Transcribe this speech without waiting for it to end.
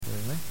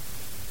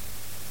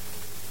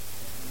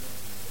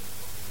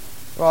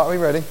Right, are we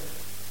ready?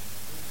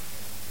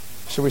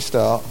 Shall we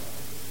start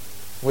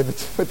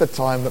with the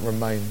time that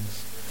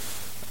remains?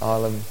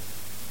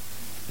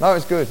 No,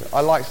 it's good.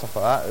 I like stuff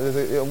like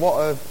that.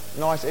 What a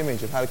nice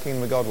image of how the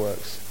kingdom of God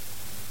works.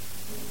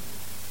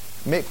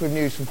 Mick with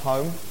news from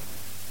home.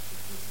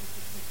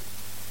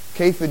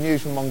 Keith with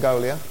news from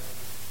Mongolia.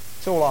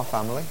 It's all our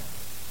family.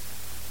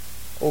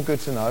 All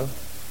good to know.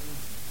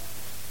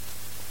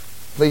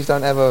 Please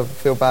don't ever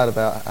feel bad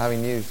about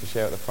having news to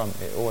share at the front.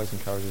 It always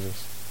encourages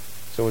us.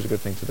 It's always a good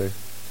thing to do.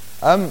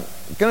 I'm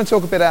going to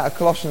talk a bit out of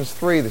Colossians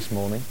 3 this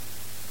morning.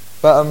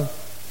 But I'm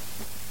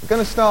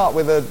going to start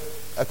with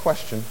a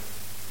question.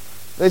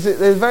 There's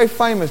a very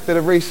famous bit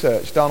of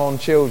research done on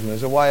children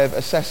as a way of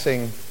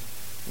assessing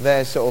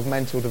their sort of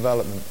mental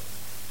development.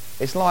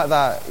 It's like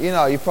that,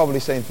 you've probably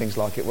seen things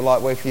like it. Well,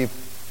 like where if you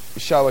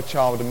show a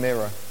child a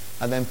mirror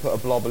and then put a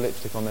blob of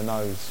lipstick on their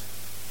nose,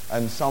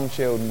 and some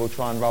children will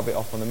try and rub it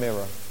off on the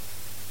mirror,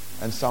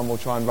 and some will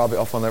try and rub it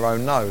off on their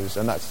own nose,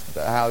 and that's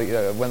how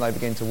when they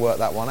begin to work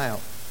that one out.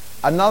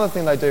 Another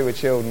thing they do with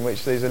children,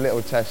 which is a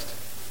little test,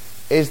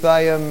 is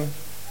they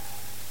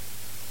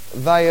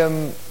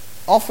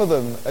offer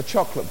them a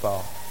chocolate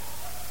bar,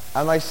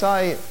 and they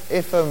say,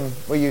 if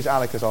we use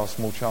Alec as our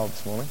small child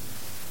this morning,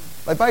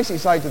 they basically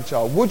say to the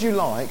child, would you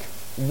like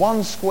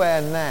one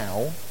square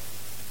now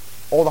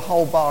or the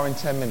whole bar in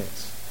 10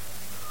 minutes?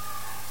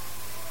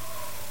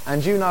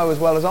 And you know as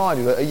well as I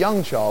do that a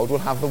young child will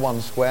have the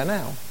one square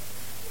now.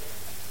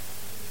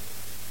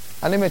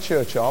 An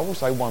immature child will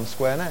say one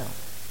square now.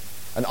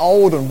 An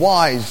old and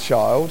wise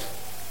child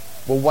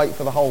will wait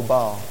for the whole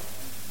bar.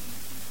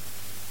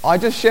 I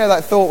just share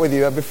that thought with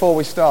you before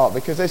we start,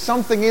 because there's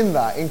something in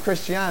that in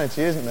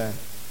Christianity, isn't there?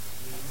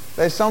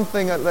 There's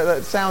something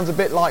that sounds a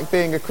bit like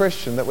being a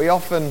Christian, that we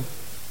often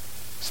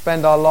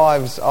spend our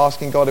lives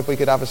asking God if we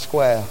could have a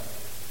square.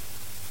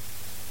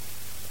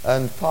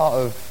 And part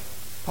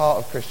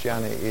of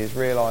Christianity is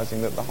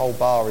realising that the whole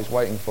bar is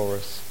waiting for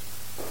us.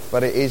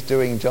 But it is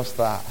doing just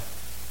that.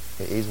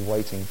 It is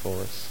waiting for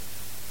us.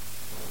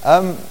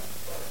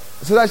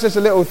 So that's just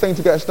a little thing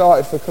to get us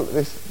started for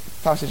this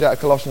passage out of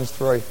Colossians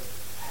 3.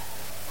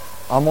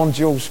 I'm on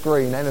dual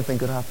screen. Anything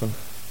could happen.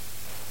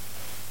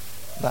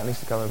 That needs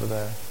to go over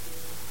there.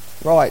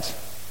 Right.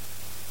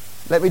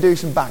 Let me do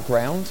some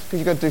background, because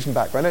you've got to do some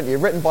background, don't you?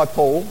 Written by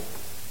Paul.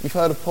 You've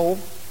heard of Paul?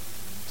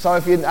 So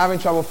if you're having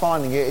trouble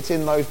finding it, it's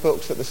in those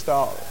books at the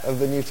start of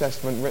the New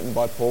Testament written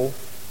by Paul.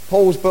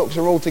 Paul's books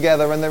are all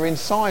together and they're in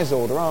size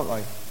order, aren't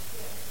they?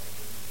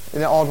 In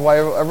an odd way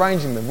of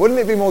arranging them. Wouldn't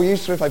it be more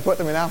useful if they put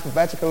them in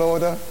alphabetical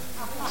order?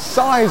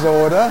 Size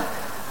order?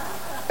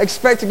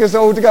 Expecting us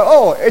all to go,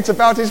 oh, it's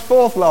about his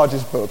fourth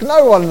largest book.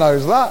 No one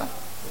knows that.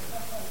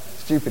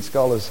 Stupid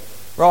scholars.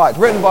 Right,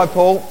 written by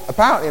Paul,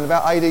 apparently in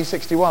about AD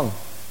 61.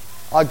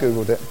 I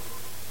googled it.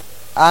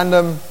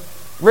 And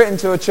written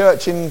to a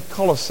church in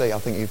Colossae, I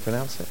think you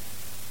pronounce it.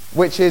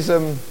 Which is,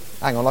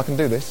 hang on, I can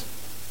do this.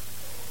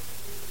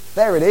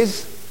 There it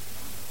is.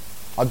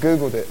 I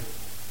googled it.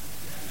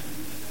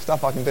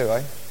 Stuff I can do,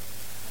 eh?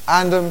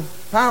 And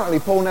apparently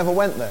Paul never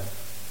went there.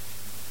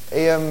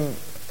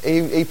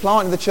 He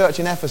planted the church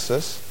in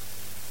Ephesus,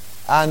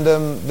 and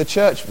the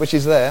church which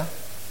is there,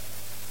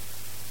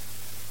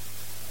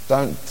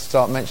 don't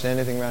start mentioning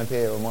anything around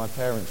here or my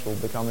parents will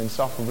become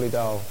insufferably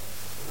dull.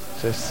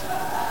 Just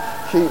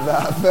keep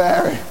that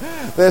very...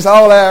 This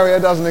whole area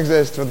doesn't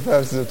exist for the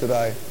purposes of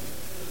today.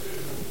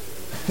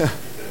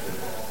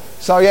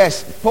 So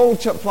yes, Paul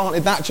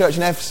planted that church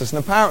in Ephesus, and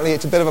apparently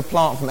it's a bit of a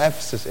plant from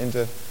Ephesus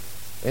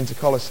into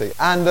Colossae.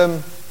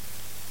 And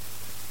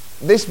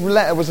this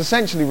letter was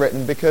essentially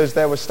written because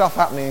there was stuff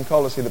happening in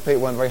Colossae that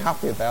people weren't very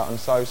happy about, and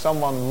so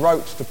someone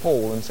wrote to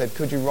Paul and said,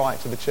 could you write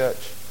to the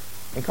church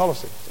in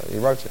Colossae? So he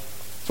wrote it.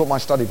 That's what my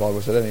study Bible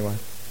said anyway.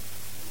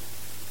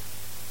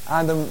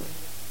 And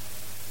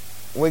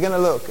we're going to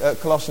look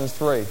at Colossians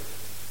 3,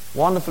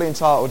 wonderfully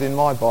entitled in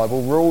my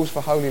Bible, Rules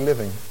for Holy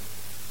Living.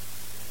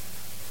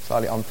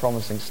 Slightly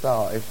unpromising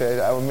start. If it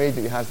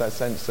immediately has that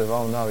sense of,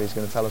 oh no, he's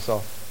going to tell us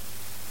off.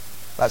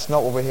 That's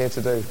not what we're here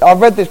to do. I've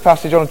read this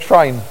passage on a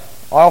train.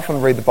 I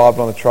often read the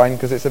Bible on a train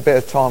because it's a bit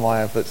of time I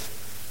have that's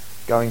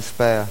going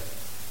spare.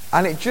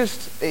 And it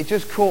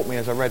just caught me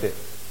as I read it.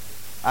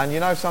 And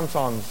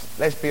sometimes,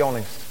 let's be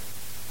honest,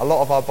 a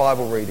lot of our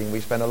Bible reading, we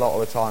spend a lot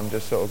of the time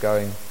just sort of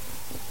going,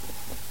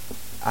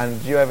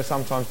 and do you ever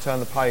sometimes turn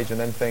the page and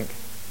then think,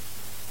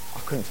 I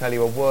couldn't tell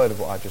you a word of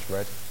what I just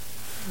read?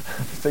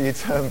 So you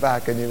turn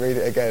back and you read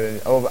it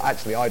again. And,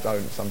 actually I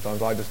don't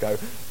sometimes. I just go,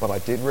 but I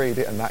did read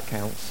it and that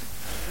counts.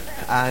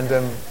 And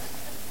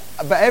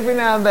but every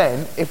now and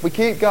then, if we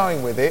keep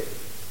going with it,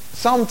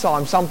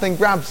 sometimes something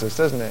grabs us,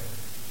 doesn't it?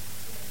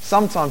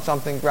 Sometimes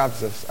something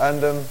grabs us.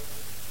 And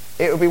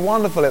it would be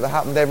wonderful if it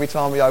happened every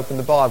time we open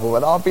the Bible.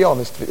 And I'll be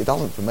honest, it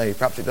doesn't for me.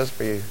 Perhaps it does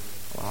for you.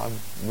 Well,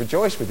 I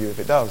rejoice with you if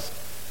it does.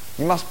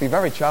 You must be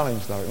very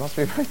challenged, though. It must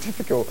be a very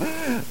difficult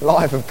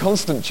life of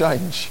constant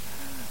change.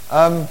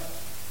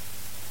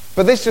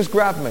 But this just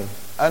grabbed me.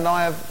 And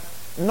I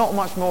have not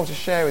much more to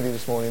share with you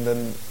this morning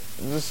than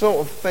the sort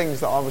of things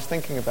that I was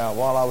thinking about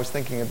while I was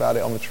thinking about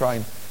it on the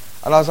train.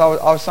 And as I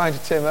was saying to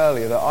Tim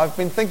earlier, that I've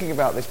been thinking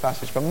about this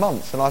passage for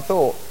months, and I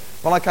thought,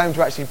 when I came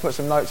to actually put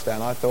some notes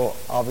down, I thought,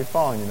 I'll be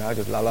fine,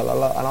 just la la la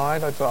la. And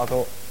I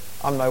thought,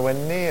 I'm nowhere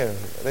near.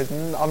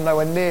 I'm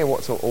nowhere near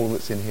what's all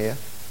that's in here.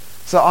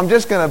 So I'm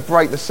just going to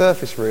break the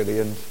surface, really,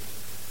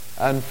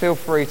 and feel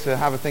free to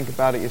have a think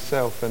about it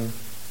yourself and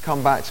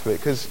come back to it,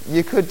 because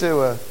you could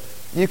do a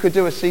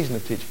season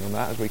of teaching on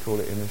that, as we call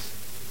it in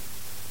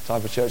this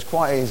type of church,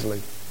 quite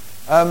easily.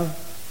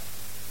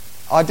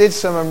 I did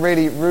some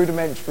really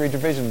rudimentary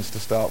divisions to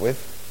start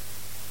with.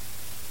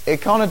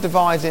 It kind of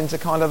divides into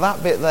kind of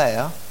that bit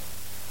there.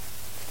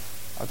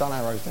 I've done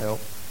arrows to help.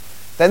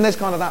 Then there's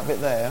kind of that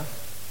bit there,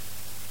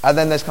 and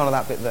then there's kind of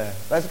that bit there.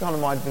 Those are kind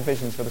of my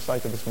divisions for the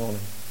sake of this morning.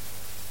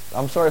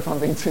 I'm sorry if I'm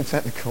being too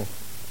technical.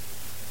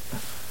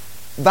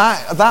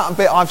 That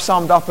bit I've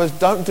summed up as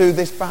don't do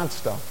this bad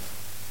stuff.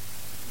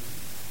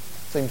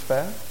 Seems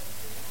fair.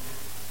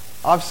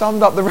 I've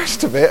summed up the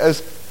rest of it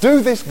as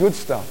do this good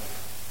stuff.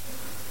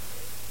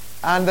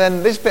 And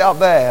then this bit up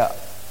there,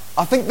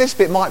 I think this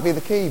bit might be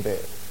the key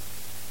bit.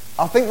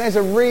 I think there's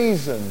a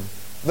reason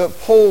that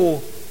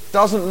Paul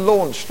doesn't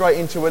launch straight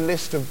into a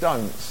list of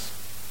don'ts,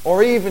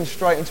 or even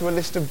straight into a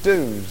list of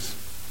do's.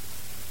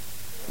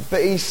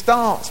 But he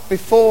starts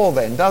before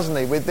then, doesn't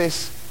he, with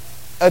this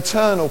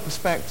eternal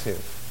perspective.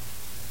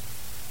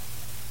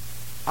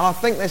 And I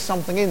think there's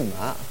something in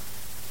that.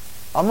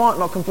 I might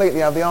not completely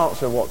have the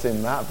answer of what's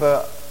in that,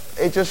 but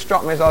it just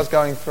struck me as I was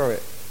going through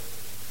it.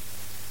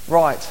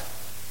 Right.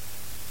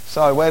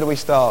 So where do we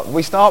start?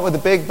 We start with the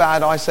big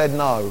bad I said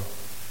no.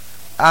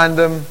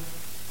 And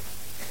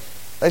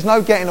there's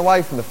no getting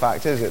away from the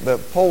fact, is it, that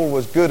Paul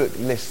was good at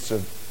lists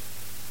of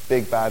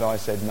big bad I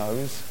said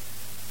no's.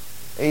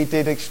 He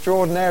did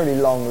extraordinarily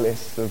long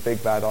lists of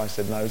big bad I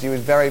said no's. He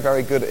was very,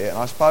 very good at it. And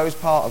I suppose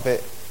part of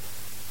it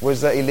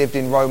was that he lived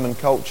in Roman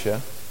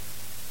culture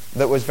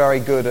that was very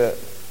good at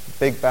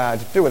big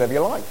bad, do whatever you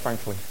like,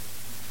 frankly.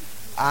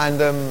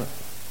 And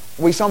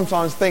we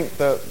sometimes think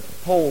that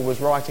Paul was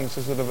writing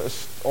to sort of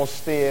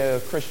austere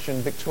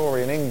Christian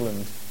Victorian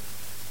England,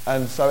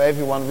 and so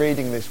everyone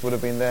reading this would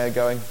have been there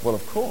going, well,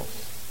 of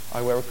course,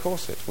 I wear a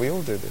corset. We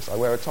all do this. I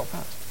wear a top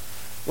hat.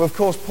 Well, of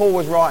course, Paul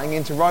was writing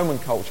into Roman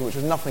culture, which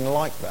was nothing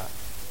like that.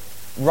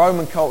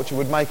 Roman culture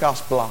would make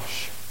us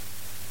blush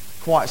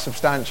quite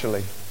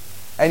substantially.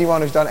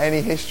 Anyone who's done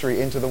any history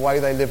into the way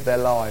they lived their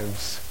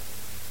lives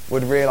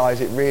would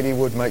realise it really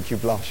would make you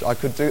blush. I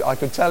could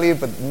tell you,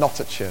 but not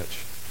at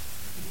church.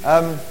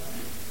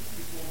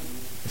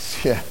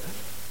 Yeah.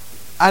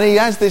 And he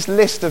has this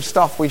list of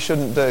stuff we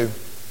shouldn't do.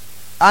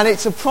 And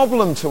it's a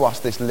problem to us,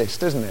 this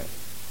list, isn't it?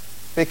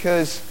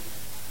 Because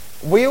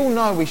we all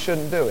know we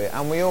shouldn't do it,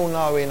 and we all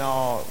know in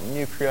our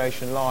new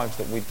creation lives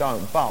that we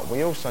don't, but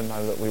we also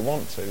know that we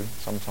want to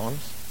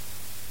sometimes.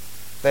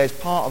 There's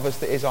part of us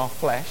that is our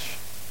flesh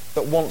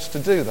that wants to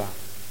do that.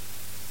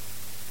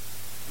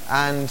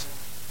 And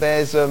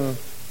there's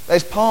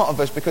part of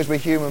us, because we're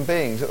human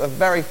beings, that the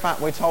very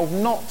fact we're told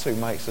not to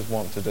makes us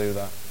want to do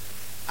that.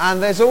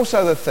 And there's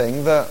also the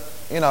thing that,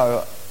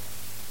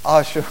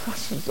 I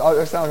sound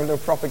like a little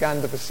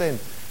propaganda for sin.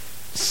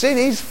 Sin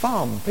is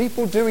fun.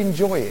 People do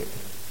enjoy it.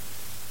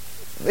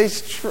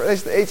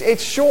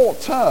 It's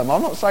short term.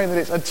 I'm not saying that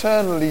it's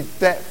eternally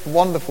depth,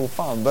 wonderful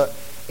fun, but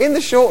in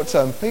the short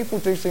term, people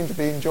do seem to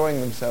be enjoying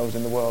themselves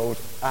in the world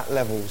at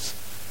levels.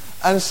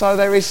 And so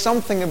there is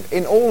something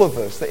in all of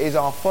us that is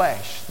our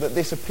flesh that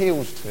this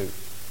appeals to.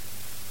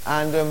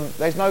 And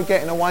there's no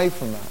getting away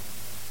from that.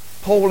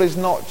 Paul is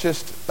not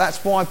just...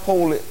 That's why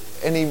Paul,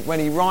 when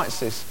he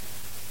writes this,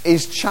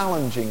 is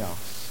challenging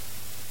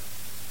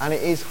us. And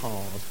it is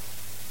hard.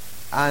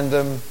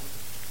 And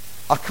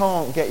I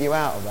can't get you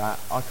out of that.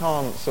 I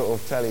can't sort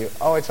of tell you,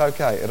 oh, it's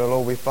okay, it'll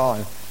all be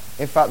fine.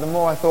 In fact, the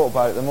more I thought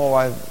about it, the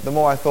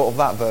more I thought of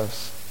that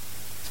verse.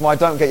 It's why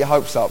don't get your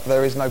hopes up.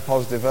 There is no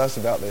positive verse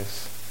about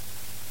this.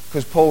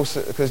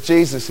 Because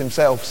Jesus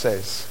himself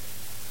says,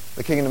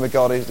 the kingdom of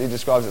God, he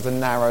describes it as a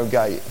narrow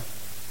gate,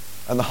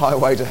 and the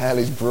highway to hell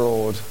is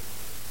broad.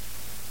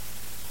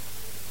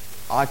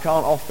 I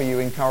can't offer you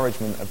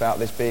encouragement about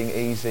this being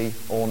easy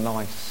or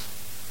nice.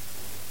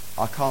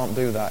 I can't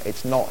do that.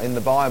 It's not in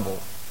the Bible.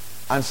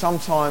 And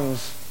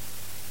sometimes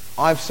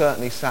I've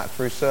certainly sat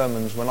through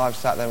sermons when I've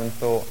sat there and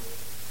thought,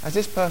 has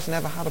this person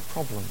ever had a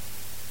problem?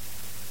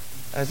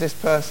 Has this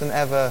person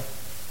ever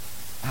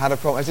had a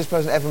problem? Has this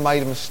person ever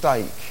made a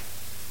mistake?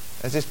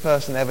 Has this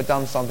person ever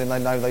done something they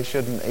know they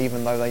shouldn't,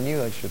 even though they knew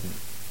they shouldn't?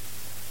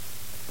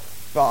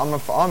 But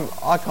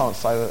I can't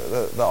say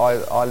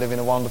that I live in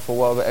a wonderful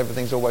world where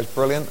everything's always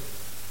brilliant.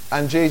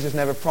 And Jesus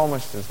never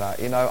promised us that.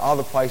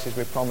 Other places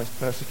we're promised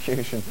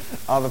persecution.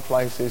 Other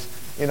places,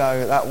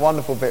 that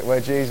wonderful bit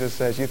where Jesus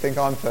says, you think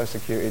I'm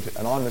persecuted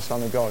and I'm the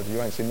Son of God.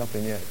 You ain't seen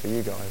nothing yet for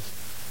you guys.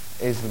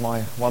 Is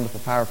my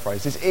wonderful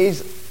paraphrase. This is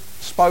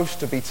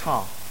supposed to be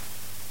tough.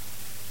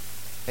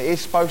 It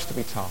is supposed to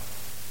be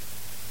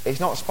tough. It's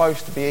not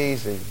supposed to be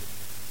easy.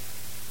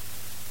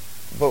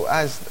 But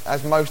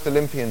as most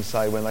Olympians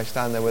say when they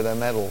stand there with their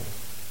medal,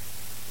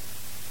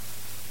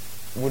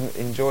 wouldn't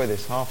enjoy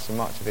this half so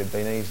much if it had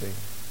been easy.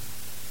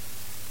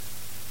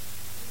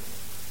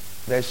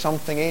 There's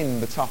something in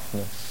the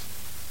toughness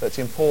that's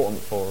important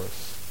for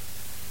us.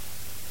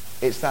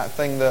 It's that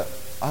thing that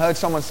I heard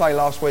someone say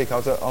last week. I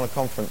was on a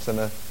conference, and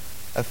a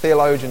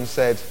theologian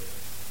said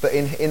that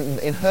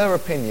in her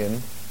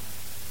opinion,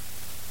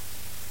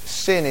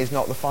 sin is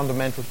not the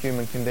fundamental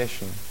human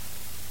condition.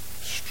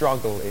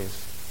 Struggle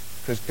is.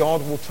 Because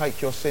God will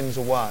take your sins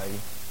away,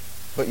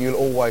 but you'll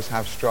always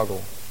have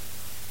struggle.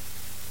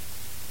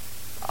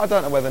 I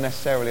don't know whether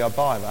necessarily I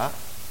buy that,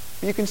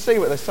 but you can see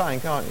what they're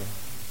saying, can't you?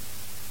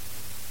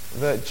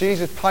 That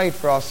Jesus paid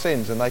for our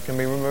sins and they can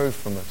be removed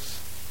from us.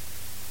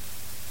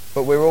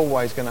 But we're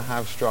always going to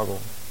have struggle.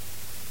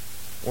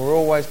 We're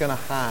always going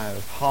to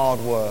have hard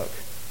work.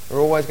 We're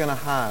always going to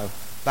have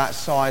that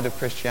side of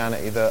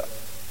Christianity that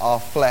our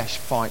flesh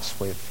fights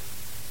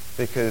with.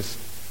 Because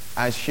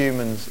as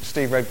humans,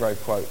 Steve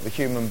Redgrave quote, the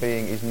human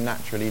being is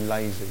naturally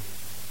lazy.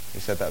 He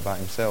said that about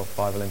himself,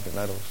 5 Olympic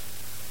medals.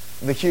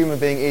 The human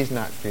being is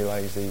naturally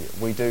lazy.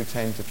 We do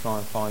tend to try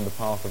and find the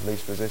path of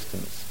least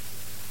resistance.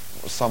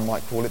 Some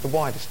might call it the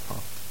widest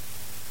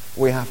path.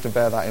 We have to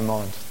bear that in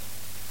mind.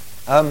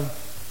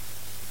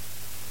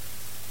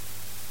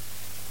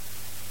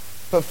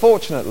 But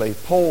fortunately,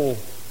 Paul,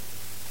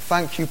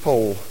 thank you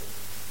Paul,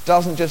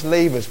 doesn't just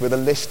leave us with a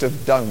list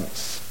of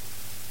don'ts.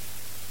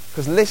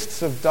 Because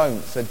lists of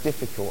don'ts are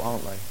difficult,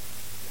 aren't they?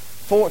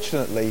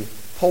 Fortunately,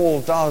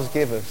 Paul does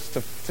give us,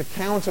 to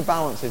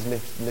counterbalance his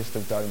list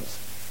of don'ts,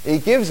 he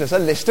gives us a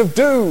list of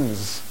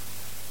do's.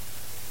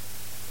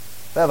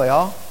 There they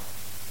are.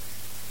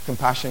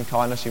 Compassion,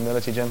 kindness,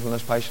 humility,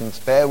 gentleness, patience,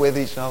 bear with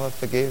each other,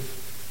 forgive.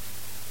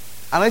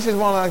 And this is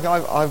one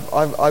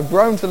I've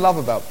grown to love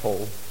about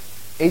Paul,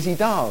 is he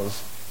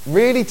does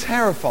really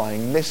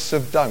terrifying lists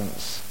of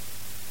don'ts.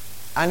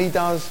 And he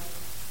does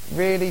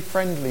really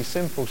friendly,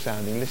 simple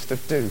sounding list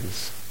of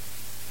do's.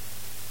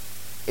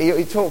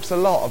 He talks a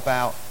lot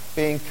about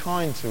being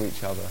kind to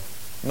each other,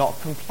 not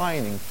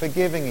complaining,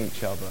 forgiving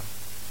each other.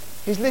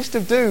 His list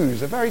of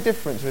do's are very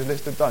different to his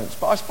list of don'ts.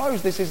 But I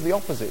suppose this is the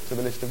opposite to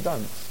the list of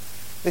don'ts.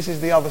 This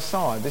is the other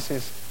side. This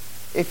is,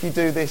 if you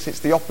do this, it's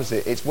the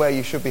opposite. It's where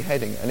you should be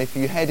heading. And if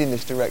you head in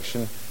this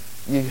direction,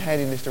 you head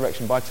in this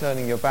direction by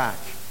turning your back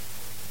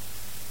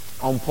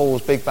on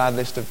Paul's big bad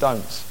list of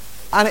don'ts.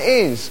 And it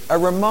is a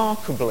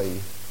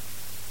remarkably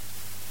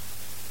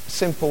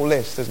simple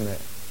list, isn't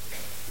it?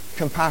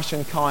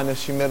 Compassion,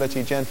 kindness,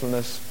 humility,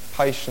 gentleness,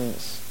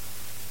 patience,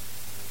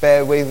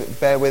 bear with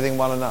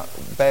one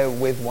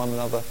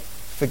another,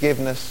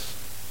 forgiveness,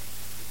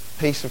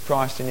 peace of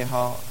Christ in your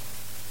heart,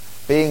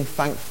 being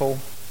thankful.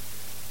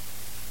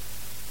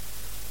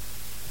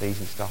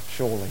 Easy stuff,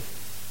 surely.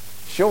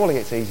 Surely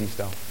it's easy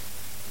stuff.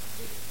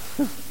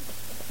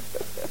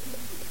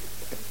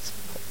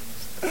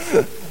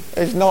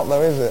 It's not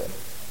though, is it?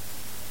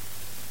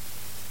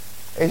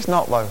 It's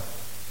not though.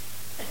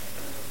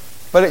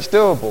 But it's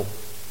doable.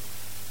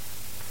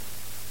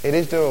 It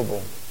is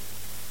doable.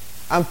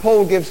 And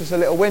Paul gives us a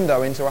little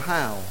window into a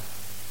how.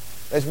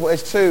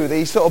 There's two.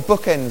 He sort of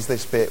bookends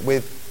this bit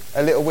with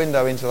a little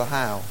window into the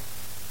how.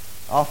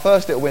 Our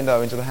first little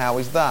window into the how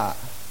is that,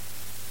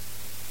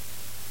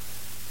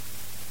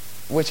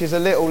 which is a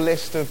little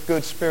list of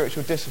good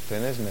spiritual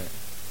discipline, isn't it?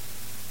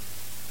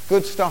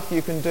 Good stuff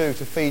you can do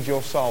to feed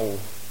your soul.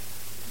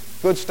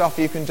 Good stuff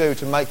you can do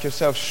to make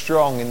yourself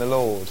strong in the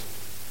Lord.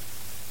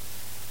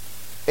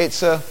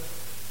 It's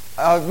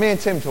me and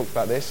Tim talked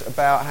about this,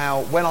 about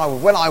how when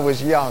I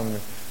was young,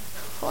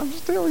 I'm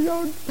still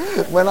young.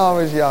 When I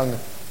was young,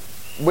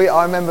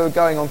 I remember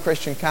going on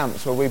Christian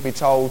camps where we'd be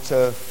told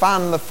to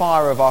fan the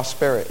fire of our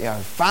spirit,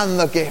 fan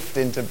the gift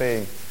into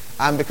being.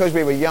 And because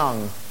we were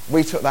young,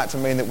 we took that to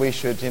mean that we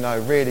should,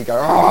 really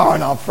go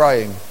in our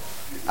praying,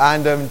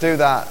 and do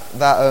that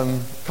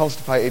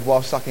constipated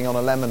while sucking on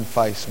a lemon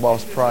face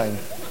whilst praying.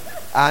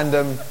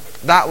 And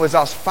that was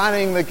us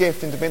fanning the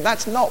gift into being.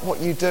 That's not what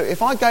you do.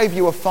 If I gave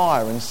you a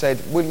fire and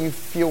said, will you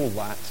fuel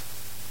that?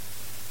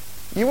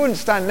 You wouldn't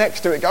stand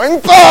next to it going,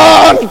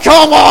 burn,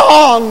 come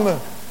on!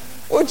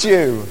 Would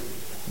you?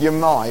 You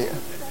might,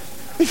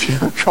 if you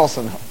were cross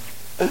enough.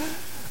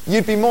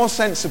 You'd be more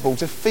sensible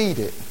to feed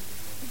it.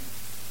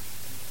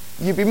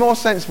 You'd be more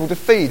sensible to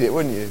feed it,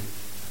 wouldn't you?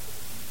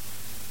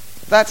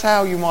 That's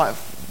how you might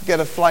get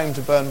a flame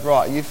to burn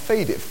bright. You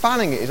feed it.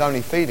 Fanning it is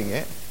only feeding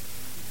it.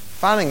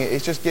 Fanning it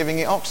is just giving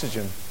it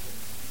oxygen.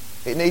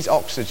 It needs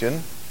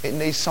oxygen. It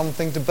needs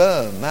something to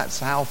burn. That's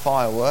how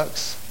fire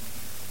works.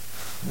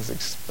 This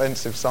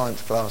expensive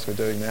science class we're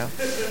doing now.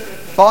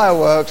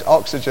 Fireworks,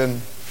 oxygen,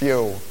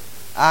 fuel.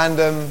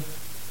 And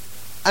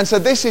so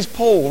this is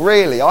Paul,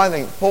 really. I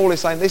think Paul is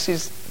saying this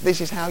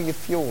is how you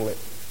fuel it.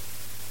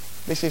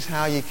 This is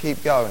how you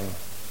keep going.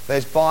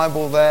 There's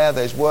Bible there,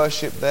 there's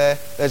worship there,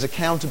 there's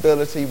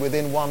accountability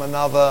within one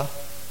another,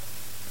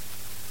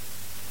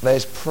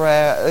 there's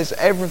prayer,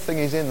 everything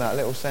is in that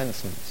little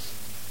sentence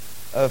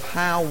of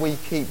how we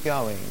keep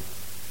going.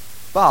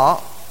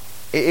 But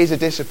it is a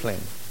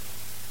discipline.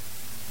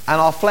 And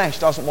our flesh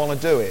doesn't want to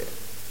do it.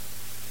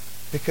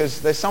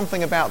 Because there's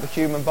something about the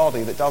human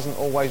body that doesn't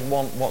always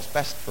want what's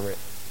best for it.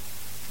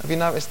 Have you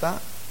noticed that?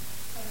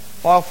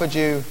 If I offered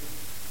you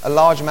a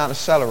large amount of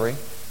celery,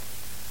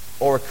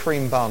 or a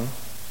cream bun,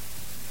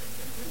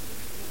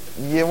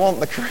 you want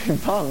the cream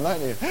bun,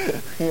 don't you?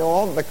 You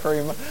want the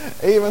cream bun,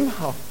 even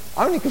though,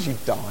 only because you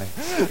die.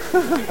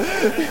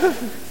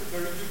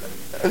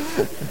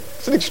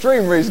 It's an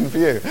extreme reason for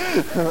you.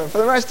 For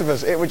the rest of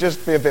us, it would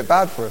just be a bit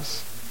bad for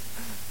us.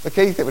 For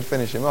Keith, it would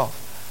finish him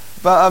off.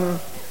 But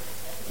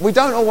we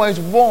don't always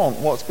want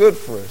what's good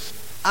for us.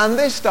 And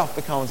this stuff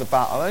becomes a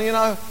battle. And you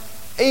know,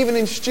 even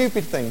in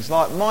stupid things,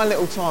 like my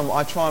little time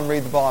I try and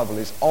read the Bible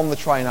is on the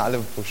train out of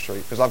Liverpool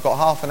Street, because I've got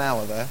half an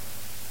hour there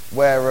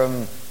where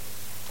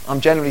I'm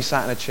generally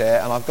sat in a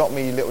chair and I've got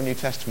my little New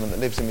Testament that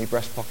lives in my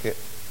breast pocket,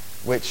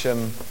 which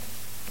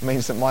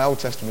means that my Old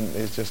Testament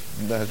is just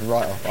there's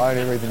right off. I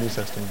only read the New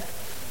Testament.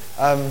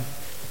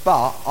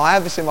 But I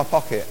have this in my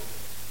pocket.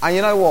 And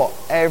you know what?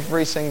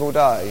 Every single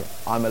day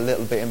I'm a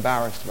little bit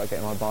embarrassed about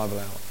getting my Bible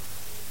out.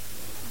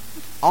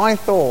 I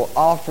thought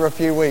after a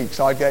few weeks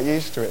I'd get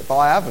used to it, but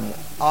I haven't.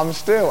 I'm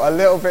still a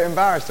little bit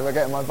embarrassed about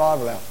getting my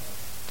Bible out.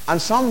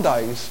 And some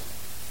days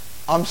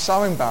I'm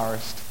so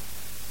embarrassed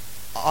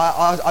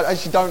I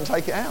actually don't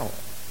take it out.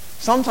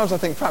 Sometimes I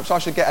think perhaps I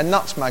should get a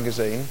Nuts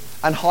magazine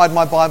and hide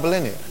my Bible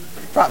in it.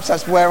 Perhaps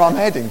that's where I'm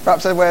heading.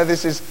 Perhaps that's where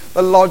this is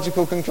the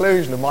logical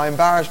conclusion of my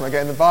embarrassment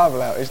getting the Bible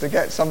out, is to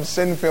get some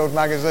sin-filled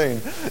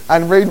magazine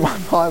and read my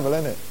Bible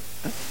in it.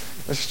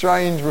 A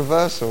strange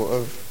reversal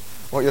of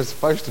what you're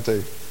supposed to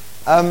do.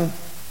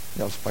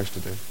 You're supposed to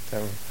do.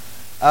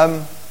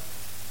 Terrible.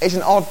 It's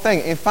an odd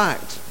thing. In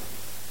fact,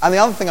 and the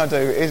other thing I do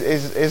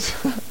is this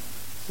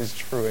is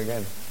true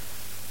again,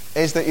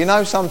 is that, you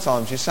know,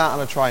 sometimes you sat on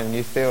a train and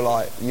you feel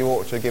like you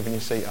ought to have given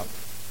your seat up,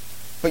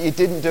 but you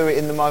didn't do it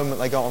in the moment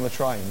they got on the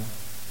train,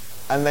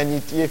 and then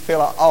you feel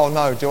like, oh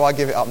no, do I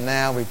give it up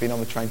now? We've been on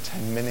the train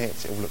 10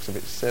 minutes, it all looks a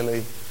bit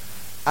silly.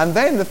 And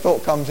then the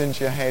thought comes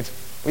into your head,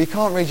 well, you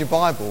can't read your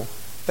Bible,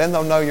 then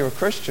they'll know you're a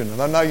Christian, and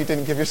they'll know you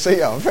didn't give your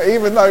seat up,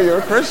 even though you're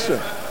a Christian.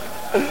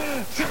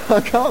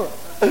 So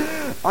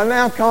I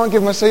now can't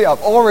give my seat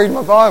up or read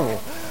my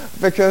Bible,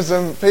 because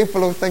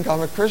people will think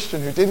I'm a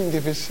Christian who didn't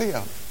give his seat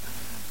up.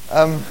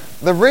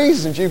 The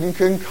reasons you can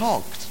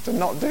concoct to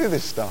not do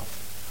this stuff.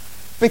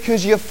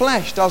 Because your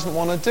flesh doesn't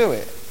want to do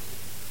it.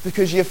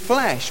 Because your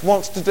flesh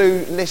wants to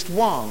do list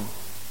one.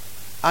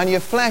 And your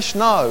flesh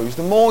knows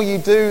the more you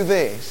do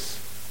this,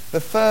 the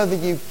further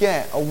you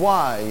get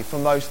away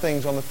from those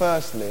things on the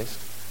first list,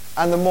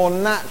 and the more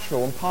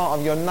natural and part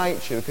of your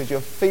nature, because you're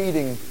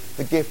feeding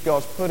the gift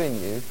God's put in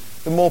you,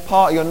 the more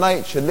part of your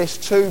nature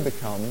list 2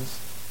 becomes.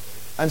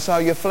 And so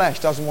your flesh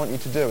doesn't want you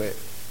to do it.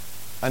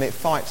 And it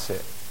fights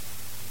it.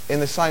 In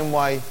the same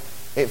way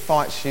it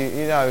fights you.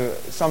 You know,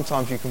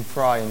 sometimes you can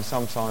pray and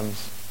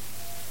sometimes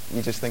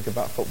you just think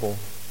about football.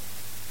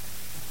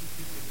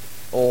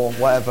 Or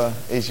whatever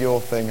is your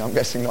thing. I'm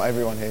guessing not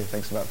everyone here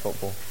thinks about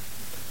football.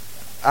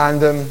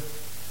 And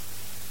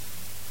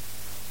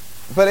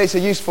but it's a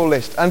useful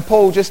list. And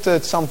Paul, just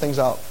to sum things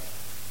up,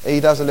 he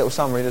does a little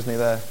summary, doesn't he,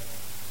 there?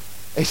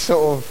 He's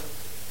sort of...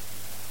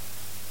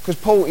 Because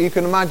Paul, you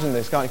can imagine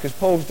this, can't you? Because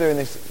Paul's doing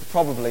this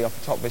probably off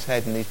the top of his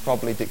head, and he's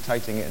probably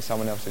dictating it and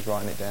someone else is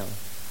writing it down.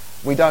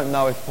 We don't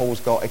know if Paul's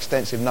got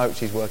extensive notes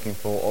he's working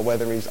for, or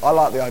whether he's... I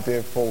like the idea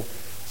of Paul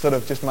sort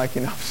of just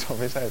making up off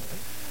his head.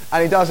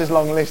 And he does his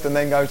long list and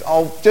then goes,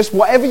 oh, just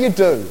whatever you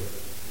do,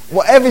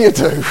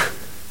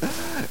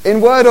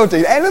 in word or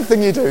deed,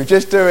 anything you do,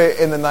 just do it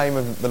in the name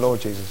of the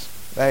Lord Jesus.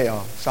 There you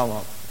are, sum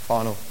up,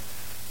 final.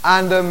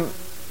 And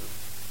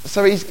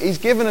so he's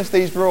given us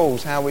these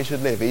rules how we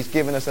should live. He's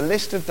given us a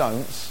list of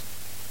don'ts,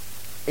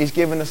 he's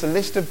given us a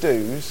list of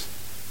do's,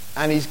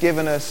 and he's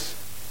given us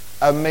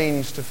a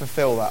means to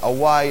fulfill that, a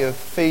way of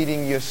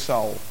feeding your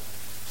soul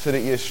so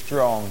that you're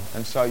strong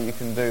and so you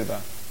can do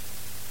that.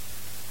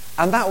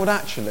 And that would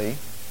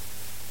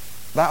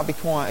be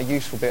quite a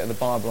useful bit of the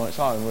Bible on its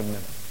own, wouldn't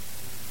it?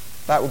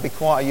 That would be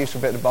quite a useful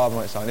bit of the Bible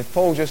on its own. If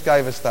Paul just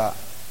gave us that,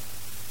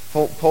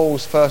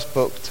 Paul's first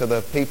book to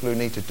the people who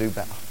need to do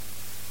better,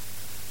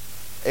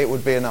 it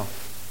would be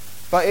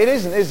enough. But it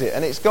isn't, is it?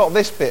 And it's got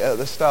this bit at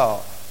the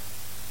start.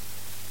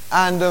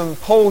 And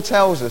Paul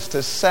tells us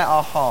to set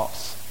our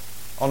hearts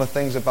on the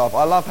things above.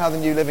 I love how the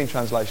New Living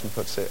Translation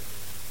puts it.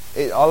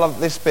 I love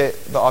this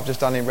bit that I've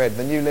just done in red.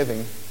 The New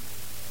Living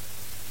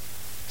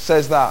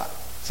says that.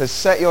 It says,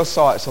 set your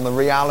sights on the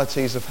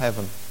realities of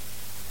heaven.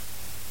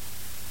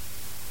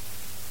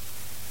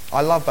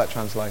 I love that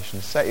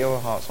translation. Set your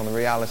hearts on the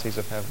realities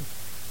of heaven.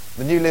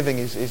 The New Living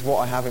is what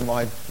I have in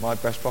my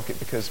breast pocket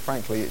because,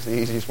 frankly, it's the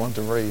easiest one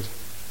to read.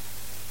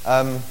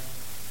 I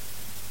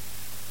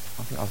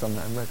think I've done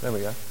that in red. There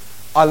we go.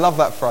 I love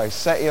that phrase,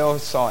 set your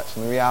sights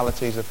on the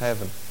realities of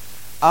heaven.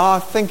 And I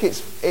think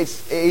it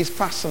is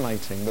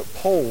fascinating that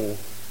Paul,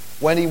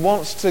 when he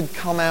wants to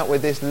come out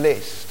with this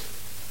list,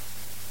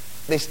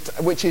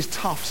 which is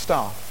tough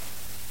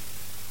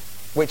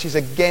stuff, which is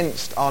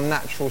against our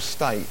natural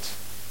state,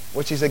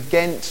 which is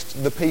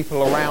against the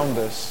people around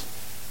us,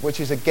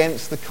 which is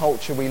against the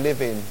culture we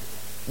live in,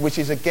 which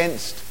is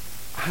against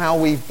how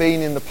we've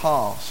been in the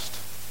past,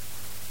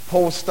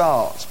 Paul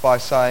starts by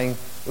saying,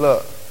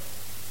 look,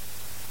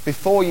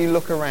 before you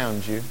look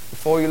around you,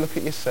 before you look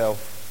at yourself,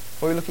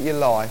 before you look at your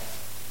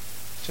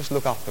life, let's just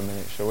look up a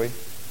minute, shall we?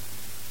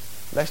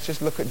 Let's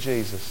just look at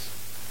Jesus.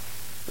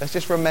 Let's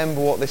just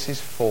remember what this is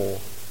for.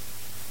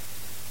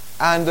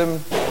 And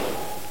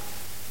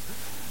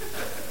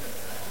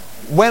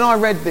when I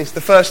read this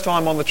the first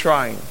time on the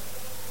train,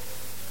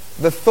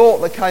 the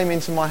thought that came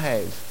into my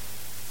head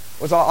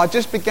was I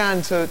just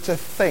began to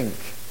think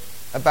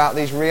about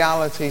these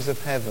realities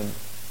of heaven.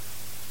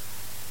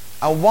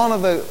 And one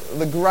of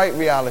the great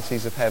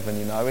realities of heaven,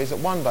 is that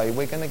one day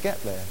we're going to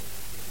get there.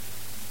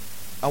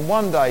 And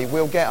one day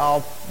we'll get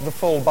the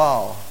full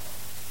bar.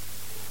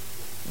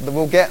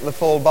 We'll get the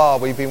full bar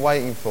we've been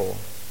waiting for.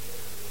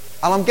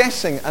 And I'm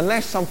guessing,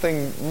 unless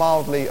something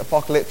mildly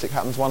apocalyptic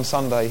happens one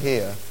Sunday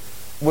here,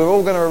 we're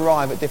all going to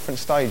arrive at different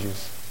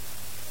stages.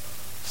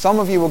 Some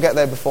of you will get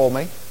there before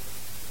me.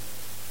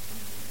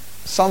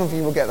 Some of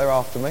you will get there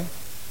after me.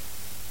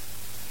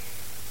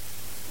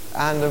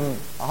 And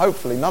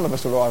hopefully none of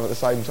us will arrive at the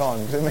same time,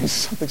 because it means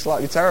something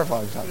slightly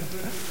terrifying to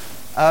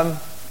happen.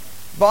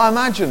 But I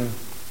imagined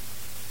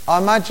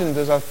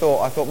as I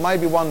thought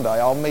maybe one day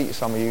I'll meet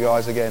some of you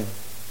guys again.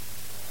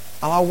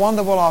 And I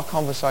wonder what our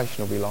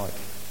conversation will be like.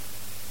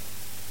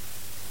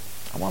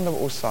 I wonder what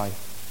we'll say.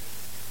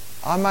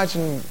 I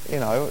imagine,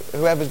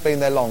 whoever's been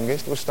there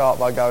longest will start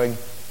by going,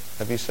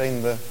 have you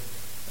seen the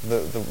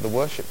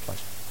worship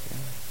place?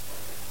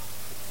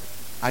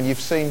 Yeah. And you've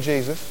seen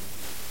Jesus?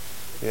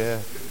 Yeah.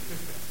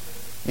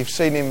 You've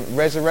seen him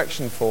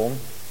resurrection form.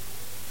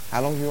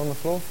 How long were you on the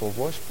floor for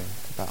worshiping?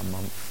 About a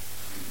month.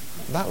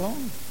 That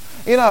long?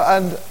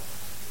 And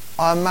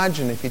I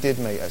imagine if you did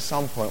meet, at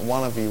some point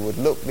one of you would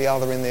look the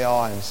other in the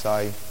eye and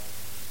say,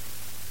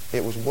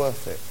 it was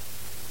worth it.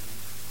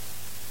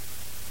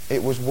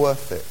 It was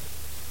worth it.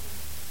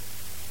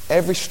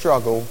 Every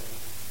struggle,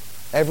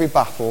 every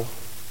battle,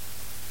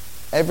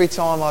 every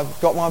time I've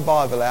got my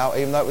Bible out,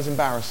 even though it was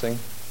embarrassing,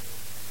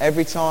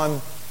 every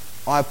time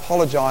I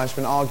apologised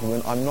for an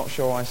argument I'm not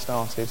sure I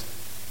started,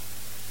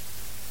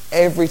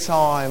 every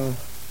time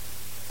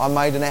I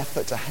made an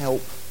effort to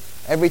help,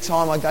 every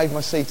time I gave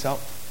my seat up,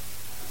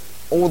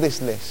 all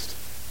this list,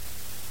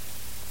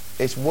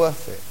 it's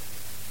worth it.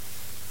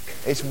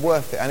 It's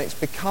worth it. And it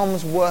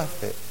becomes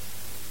worth it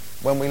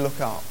when we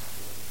look up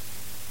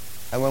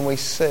and when we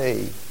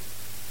see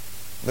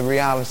the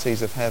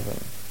realities of heaven.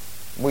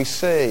 We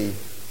see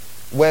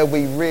where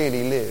we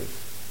really live.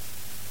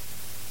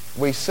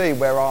 We see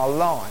where our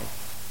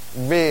life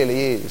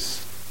really is.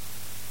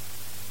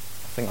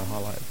 I think I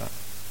highlighted that.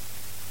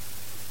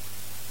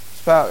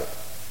 It's about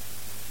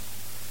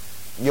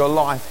your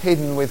life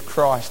hidden with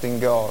Christ in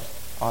God.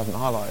 I haven't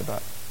highlighted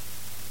that.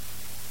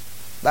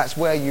 That's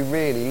where you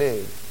really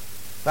live.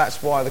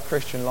 That's why the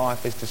Christian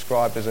life is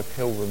described as a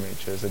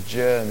pilgrimage, as a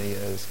journey,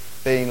 as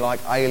being like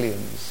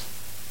aliens.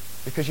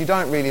 Because you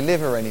don't really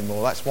live here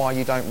anymore. That's why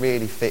you don't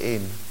really fit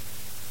in.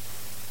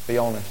 Be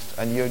honest.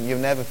 And you'll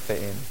never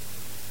fit in.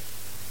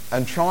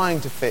 And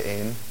trying to fit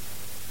in,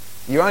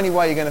 the only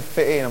way you're going to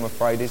fit in, I'm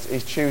afraid,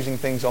 is choosing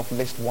things off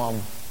list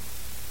one.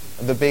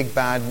 The big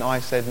bad and I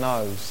said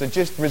no. So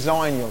just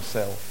resign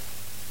yourself.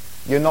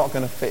 You're not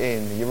going to fit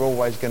in. You're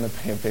always going to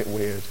be a bit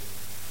weird.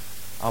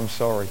 I'm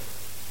sorry.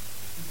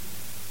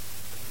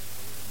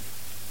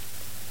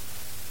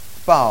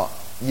 But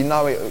you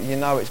know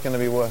it's going to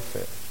be worth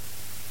it.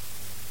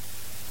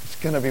 It's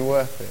going to be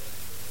worth it.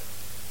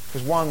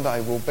 Because one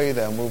day we'll be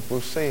there and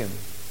we'll see him.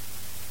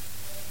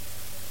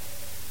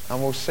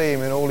 And we'll see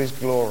him in all his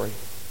glory.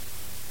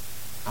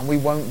 And we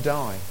won't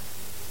die.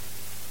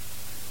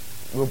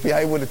 We'll be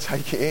able to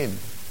take it in.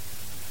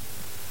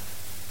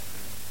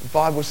 The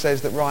Bible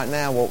says that right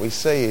now what we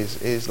see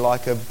is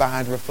like a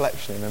bad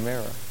reflection in a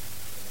mirror.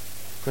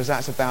 Because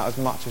that's about as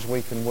much as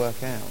we can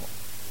work out.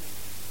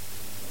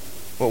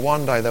 But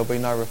one day there'll be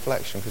no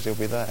reflection because he'll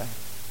be there.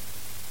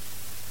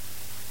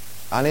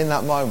 And in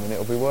that moment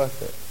it'll be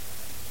worth it.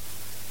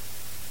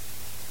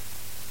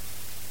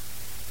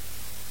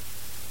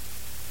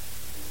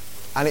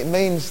 And it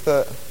means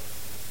that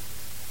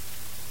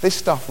this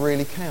stuff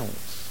really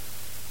counts.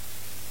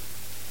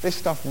 This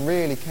stuff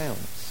really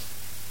counts.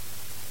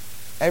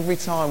 Every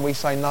time we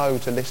say no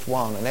to list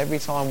one, and every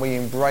time we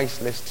embrace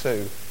list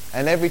two,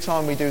 and every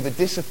time we do the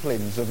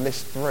disciplines of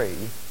list three,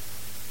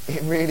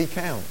 it really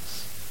counts.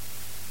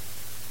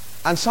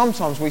 And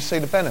sometimes we see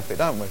the benefit,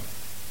 don't we?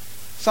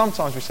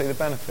 Sometimes we see the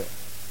benefit.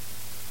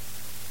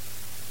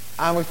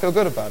 And we feel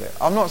good about it.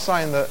 I'm not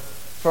saying that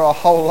for our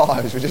whole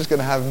lives we're just going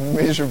to have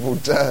miserable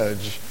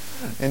dirge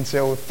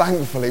until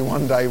thankfully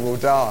one day we'll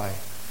die.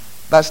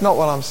 That's not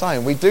what I'm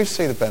saying. We do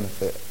see the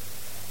benefit.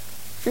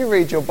 If you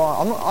read your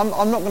Bible,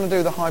 I'm not going to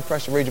do the high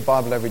pressure read your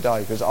Bible every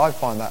day because I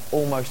find that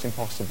almost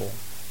impossible.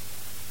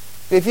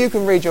 If you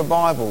can read your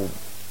Bible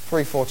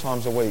 3-4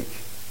 times a week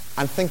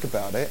and think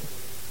about it,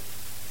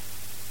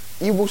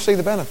 you will see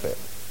the benefit.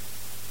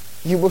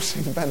 You will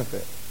see the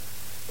benefit.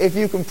 If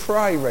you can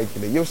pray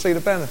regularly, you'll see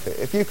the benefit.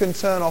 If you can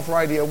turn off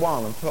Radio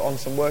 1 and put on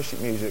some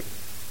worship music,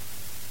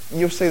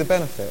 you'll see the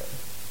benefit.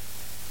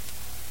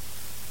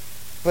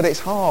 But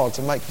it's hard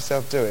to make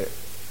yourself do it.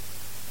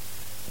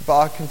 But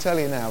I can tell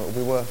you now, it'll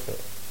be worth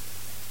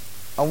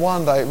it. And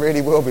one day it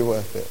really will be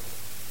worth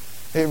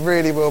it. It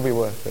really will be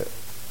worth it.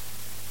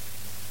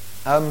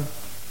 I don't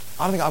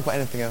think I've got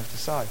anything else to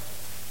say.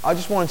 I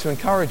just wanted to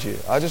encourage you.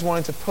 I just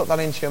wanted to put that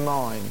into your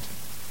mind.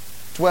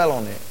 Dwell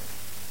on it.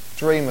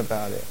 Dream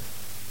about it.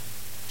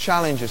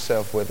 Challenge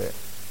yourself with it.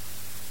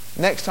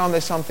 Next time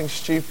there's something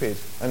stupid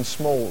and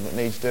small that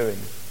needs doing,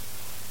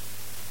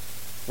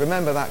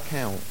 remember that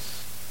counts.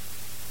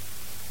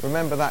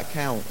 Remember that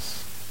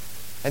counts.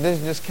 It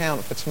doesn't just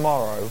count for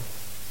tomorrow,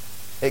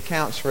 it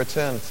counts for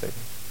eternity.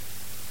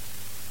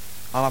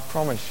 And I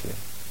promise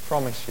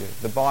you,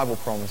 the Bible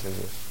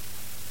promises us.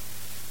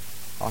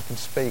 I can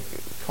speak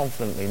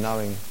confidently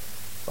knowing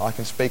that I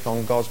can speak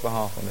on God's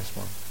behalf on this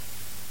one.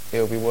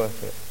 It'll be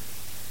worth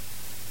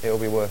it. It'll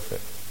be worth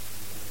it.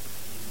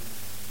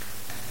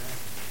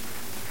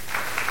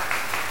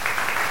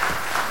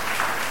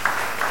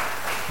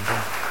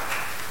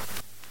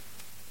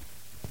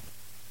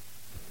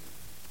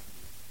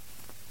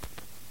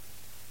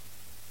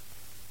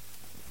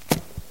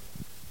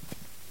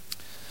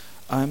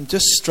 I'm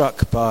just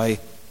struck by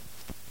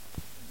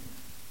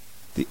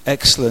the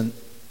excellent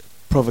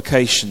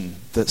provocation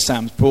that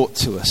Sam's brought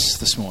to us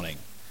this morning,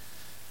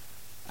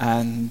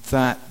 and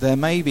that there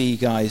may be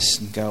guys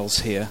and girls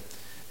here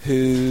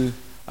who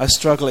are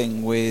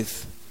struggling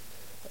with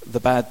the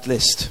bad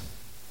list.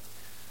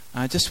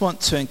 I just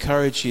want to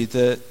encourage you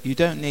that you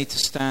don't need to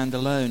stand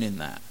alone in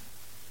that.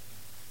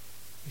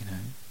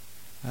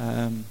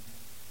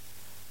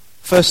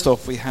 First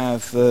off, we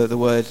have the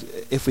word,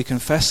 if we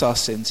confess our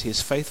sins, he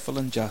is faithful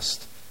and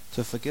just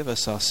to forgive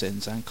us our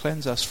sins and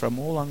cleanse us from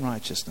all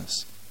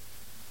unrighteousness.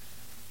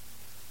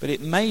 But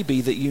it may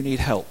be that you need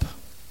help.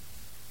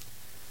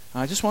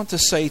 I just want to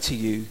say to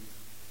you,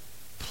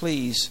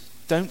 please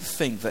don't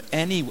think that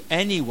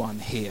anyone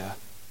here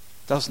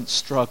doesn't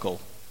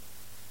struggle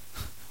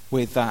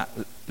with that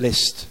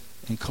list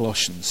in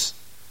Colossians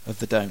of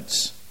the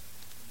don'ts.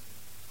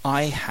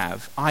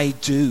 I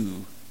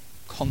do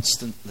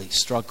constantly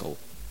struggle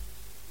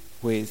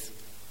with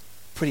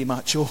pretty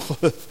much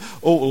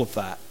all of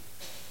that.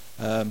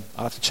 I'll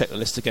have to check the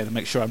list again and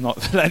make sure I'm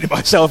not letting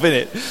myself in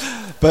it.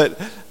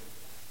 But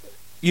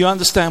you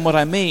understand what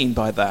I mean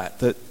by that.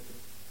 That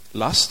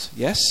lust,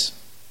 yes,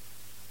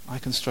 I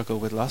can struggle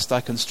with lust.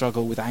 I can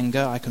struggle with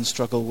anger. I can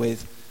struggle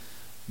with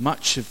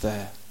much of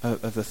the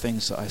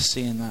things that I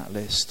see in that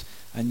list.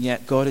 And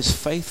yet God is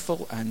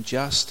faithful and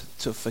just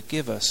to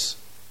forgive us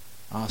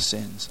our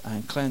sins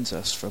and cleanse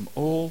us from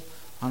all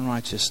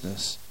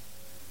unrighteousness.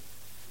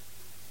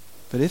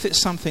 But if it's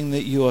something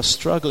that you are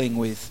struggling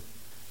with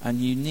and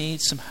you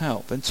need some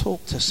help, then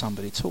talk to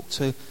somebody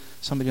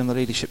on the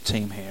leadership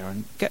team here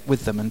and get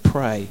with them and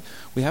pray.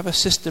 We have a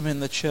system in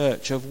the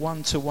church of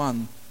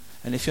one-to-one,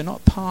 and if you're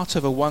not part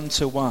of a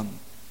one-to-one,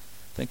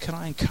 then can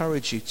I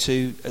encourage you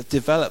to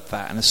develop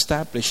that and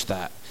establish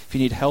that. If you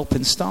need help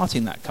in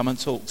starting that, come and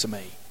talk to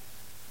me.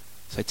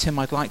 Say, Tim,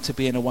 I'd like to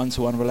be in a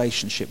one-to-one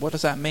relationship. What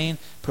does that mean?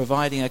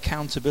 Providing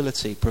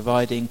accountability,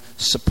 providing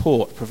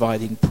support,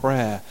 providing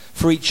prayer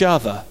for each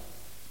other.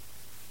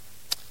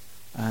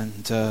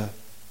 And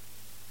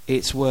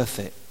it's worth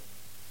it.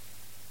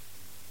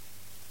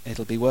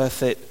 It'll be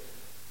worth it,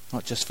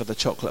 not just for the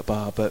chocolate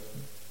bar, but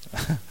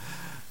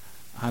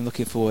I'm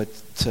looking forward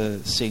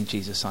to seeing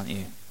Jesus, aren't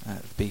you?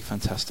 It'll be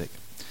fantastic.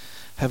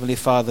 Heavenly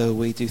Father,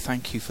 we do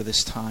thank you for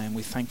this time.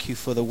 We thank you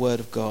for the Word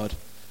of God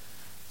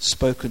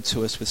spoken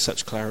to us with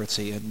such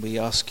clarity, and we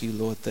ask you,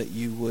 Lord, that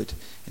you would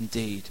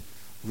indeed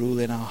rule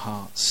in our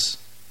hearts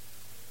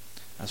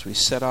as we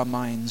set our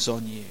minds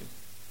on you,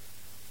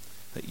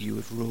 that you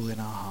would rule in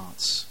our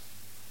hearts.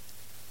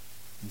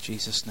 In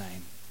Jesus'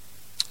 name,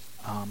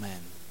 amen.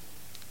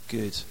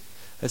 Good.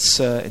 Let's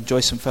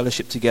enjoy some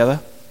fellowship together,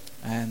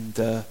 and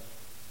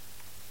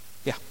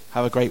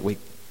have a great week.